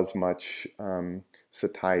cause much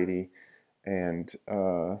satiety and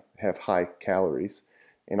have high calories.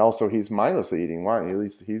 And also he's mindlessly eating.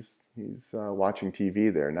 He's watching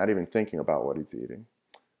TV there, not even thinking about what he's eating.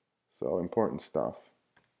 So important stuff.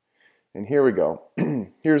 And here we go.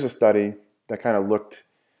 Here's a study that kind of looked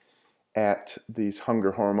at these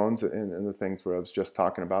hunger hormones and the things where I was just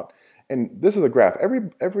talking about. And this is a graph.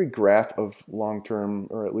 Every graph of long-term,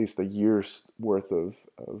 or at least a year's worth of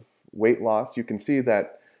weight loss, you can see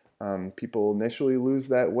that people initially lose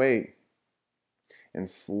that weight. And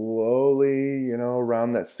slowly,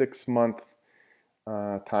 around that 6-month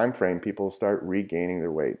time frame, people start regaining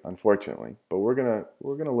their weight, unfortunately. But we're gonna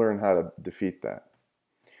learn how to defeat that.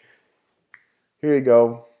 Here you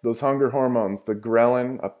go. Those hunger hormones, the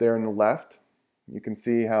ghrelin up there on the left. You can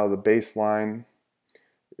see how the baseline,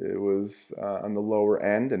 it was on the lower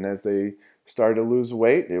end, and as they started to lose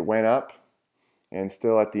weight, it went up, and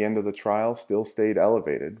still at the end of the trial, still stayed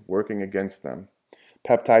elevated, working against them.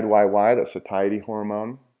 Peptide YY, that satiety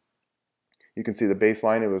hormone, you can see the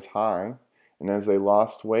baseline, it was high, and as they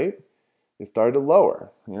lost weight, it started to lower,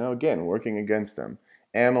 again, working against them.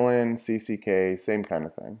 Amylin, CCK, same kind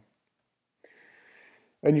of thing.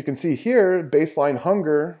 And you can see here, baseline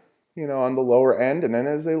hunger, on the lower end, and then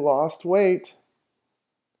as they lost weight,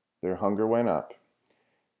 their hunger went up.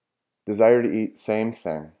 Desire to eat, same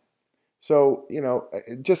thing. So,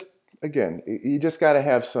 again, you just got to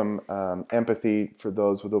have some empathy for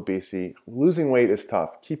those with obesity. Losing weight is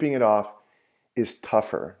tough. Keeping it off is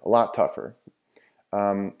tougher, a lot tougher.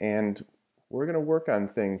 And we're going to work on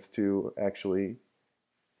things to actually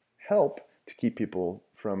help to keep people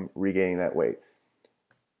from regaining that weight.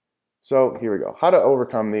 So here we go. How to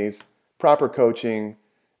overcome these. Proper coaching.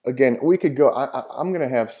 Again, we could go, I'm going to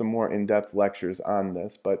have some more in-depth lectures on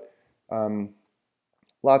this, but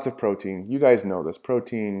lots of protein. You guys know this.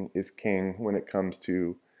 Protein is king when it comes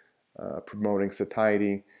to promoting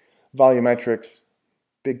satiety. Volumetrics,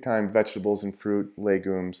 big time vegetables and fruit,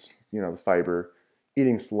 legumes, the fiber,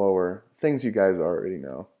 eating slower, things you guys already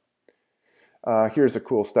know. Here's a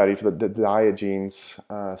cool study for the Diogenes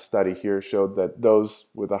study here showed that those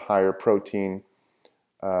with a higher protein,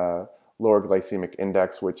 lower glycemic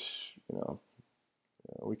index, which,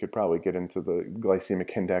 we could probably get into the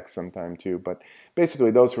glycemic index sometime too, but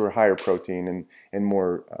basically those who are higher protein and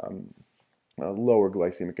more lower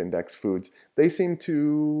glycemic index foods, they seem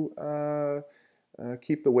to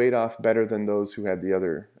keep the weight off better than those who had the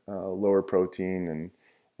other lower protein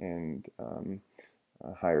and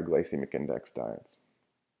higher glycemic index diets.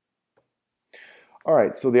 All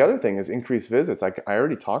right, so the other thing is increased visits. I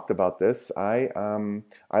already talked about this. I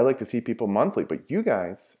like to see people monthly, but you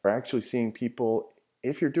guys are actually seeing people,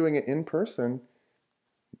 if you're doing it in person,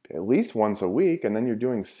 at least once a week, and then you're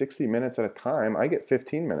doing 60 minutes at a time. I get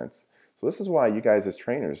 15 minutes. So this is why you guys as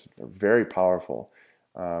trainers are very powerful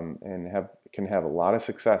and can have a lot of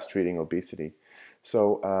success treating obesity.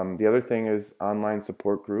 So the other thing is online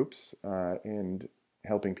support groups and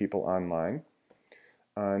helping people online.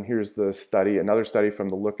 And here's the study, another study from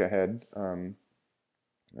the Look Ahead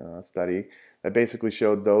study that basically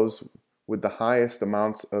showed those with the highest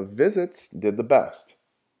amounts of visits did the best.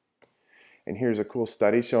 And here's a cool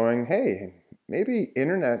study showing, hey, maybe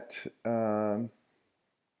internet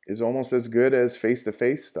is almost as good as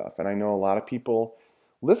face-to-face stuff. And I know a lot of people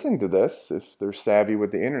listening to this, if they're savvy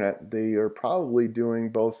with the internet, they are probably doing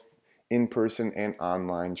both in-person and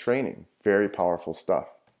online training. Very powerful stuff.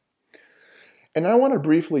 And I want to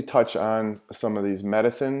briefly touch on some of these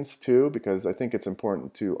medicines too, because I think it's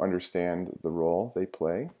important to understand the role they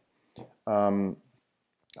play. Um,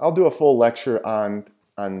 I'll do a full lecture on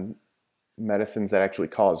medicines that actually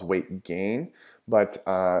cause weight gain, but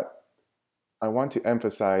I want to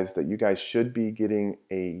emphasize that you guys should be getting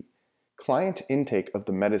a client intake of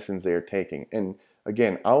the medicines they are taking. And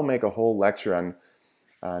again, I'll make a whole lecture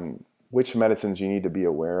on which medicines you need to be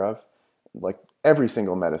aware of, like every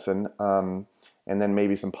single medicine, and then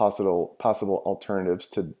maybe some possible alternatives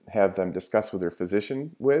to have them discuss with their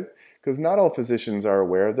physician with, because not all physicians are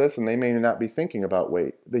aware of this, and they may not be thinking about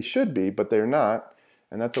weight. They should be, but they're not,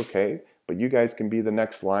 and that's okay. But you guys can be the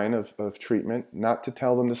next line of treatment, not to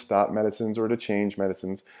tell them to stop medicines or to change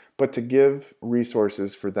medicines, but to give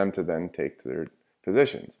resources for them to then take to their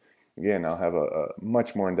physicians. Again, I'll have a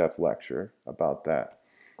much more in-depth lecture about that.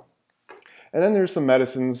 And then there's some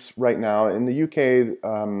medicines right now. In the UK,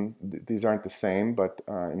 these aren't the same, but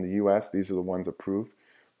in the US, these are the ones approved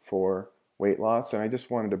for weight loss. And I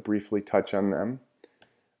just wanted to briefly touch on them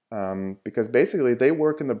because basically they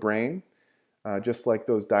work in the brain, just like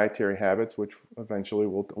those dietary habits, which eventually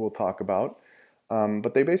we'll talk about.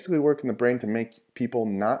 But they basically work in the brain to make people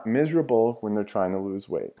not miserable when they're trying to lose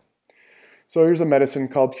weight. So here's a medicine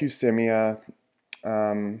called Qsymia.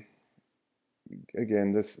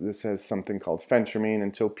 Again, this has something called phentermine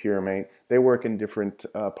and topiramate. They work in different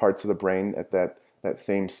parts of the brain at that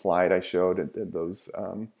same slide I showed, at those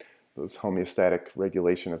homeostatic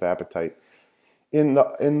regulation of appetite. In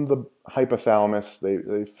the hypothalamus,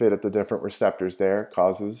 they fit at the different receptors there,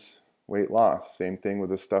 causes weight loss. Same thing with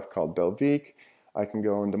this stuff called Belviq. I can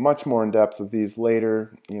go into much more in depth of these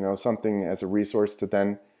later, something as a resource to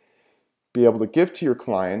then be able to give to your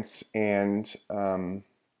clients and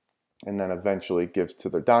then eventually give to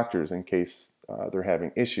their doctors in case they're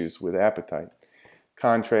having issues with appetite.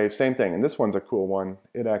 Contrave, same thing, and this one's a cool one.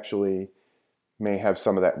 It actually may have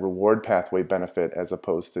some of that reward pathway benefit as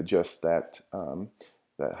opposed to just that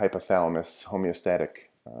hypothalamus homeostatic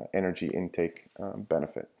energy intake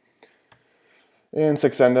benefit. And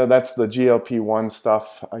Saxenda, that's the GLP-1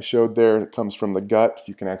 stuff I showed there. It comes from the gut.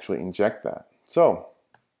 You can actually inject that. So,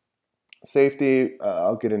 safety,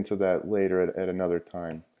 I'll get into that later at another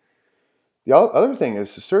time. The other thing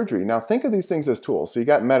is surgery. Now think of these things as tools. So you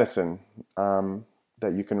got medicine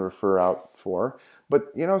that you can refer out for,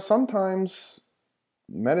 but sometimes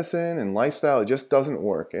medicine and lifestyle, it just doesn't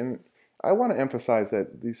work. And I want to emphasize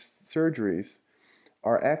that these surgeries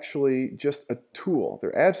are actually just a tool.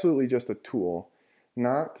 They're absolutely just a tool.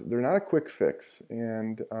 They're not a quick fix.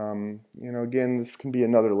 And again, this can be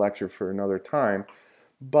another lecture for another time.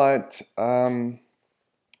 But I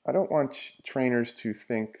don't want trainers to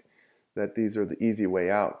think that these are the easy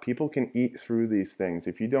way out. People can eat through these things.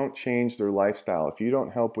 If you don't change their lifestyle, if you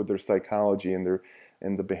don't help with their psychology and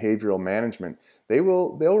the behavioral management,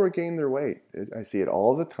 they'll regain their weight. I see it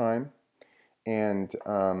all the time, and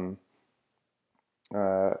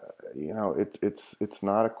it's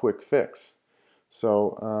not a quick fix.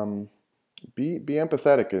 So be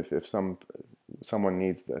empathetic if someone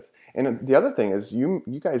needs this. And the other thing is you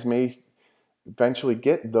guys may eventually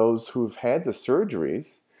get those who've had the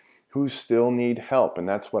surgeries who still need help, and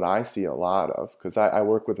that's what I see a lot of, because I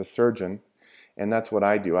work with a surgeon, and that's what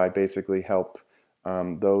I do. I basically help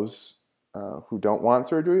those who don't want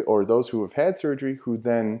surgery, or those who have had surgery who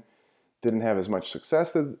then didn't have as much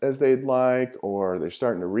success as they'd like, or they're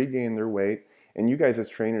starting to regain their weight. And you guys as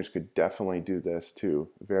trainers could definitely do this too.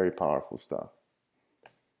 Very powerful stuff.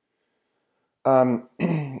 I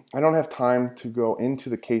don't have time to go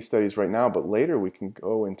into the case studies right now, but later we can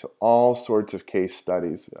go into all sorts of case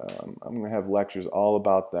studies. I'm going to have lectures all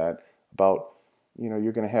about that, about,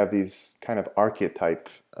 you're going to have these kind of archetype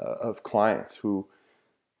of clients who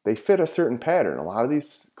they fit a certain pattern. A lot of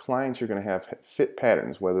these clients you're going to have fit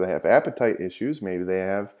patterns, whether they have appetite issues, maybe they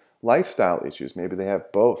have lifestyle issues, maybe they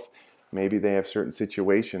have both. Maybe they have certain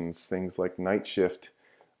situations, things like night shift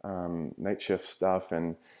stuff,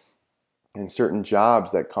 and certain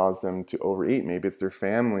jobs that cause them to overeat. Maybe it's their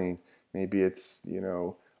family. Maybe it's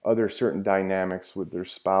other certain dynamics with their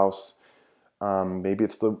spouse. Maybe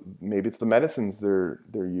it's the medicines they're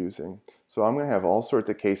using. So I'm going to have all sorts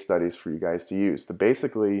of case studies for you guys to use to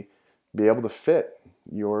basically be able to fit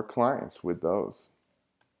your clients with those.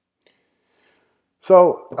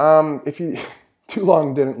 So if you too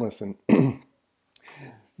long didn't listen.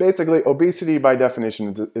 Basically, obesity by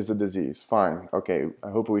definition is a disease. Fine. Okay, I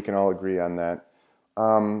hope we can all agree on that.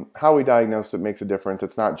 How we diagnose it makes a difference.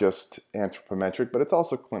 It's not just anthropometric, but it's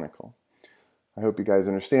also clinical. I hope you guys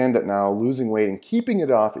understand that now losing weight and keeping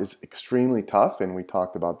it off is extremely tough, and we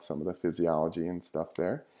talked about some of the physiology and stuff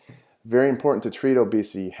there. Very important to treat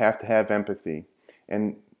obesity. You have to have empathy.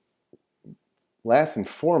 And last and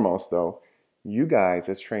foremost, though, you guys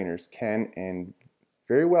as trainers can and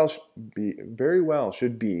very well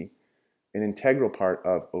should be an integral part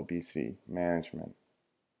of obesity management.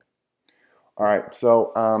 All right,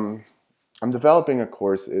 so I'm developing a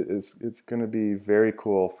course. It's going to be very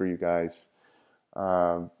cool for you guys.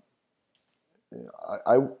 Um,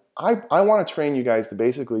 I want to train you guys to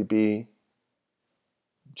basically be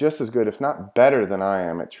just as good, if not better than I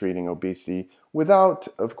am at treating obesity without,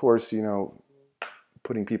 of course,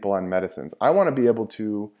 putting people on medicines. I want to be able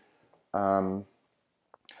to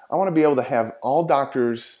have all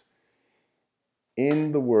doctors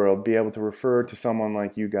in the world be able to refer to someone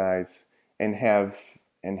like you guys and have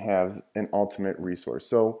an ultimate resource.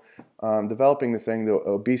 So developing this thing, the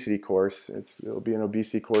obesity course, it'll be an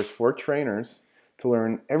obesity course for trainers to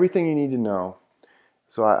learn everything you need to know.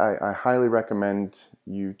 So I highly recommend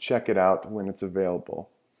you check it out when it's available.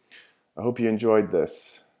 I hope you enjoyed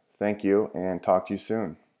this. Thank you, and talk to you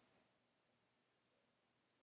soon.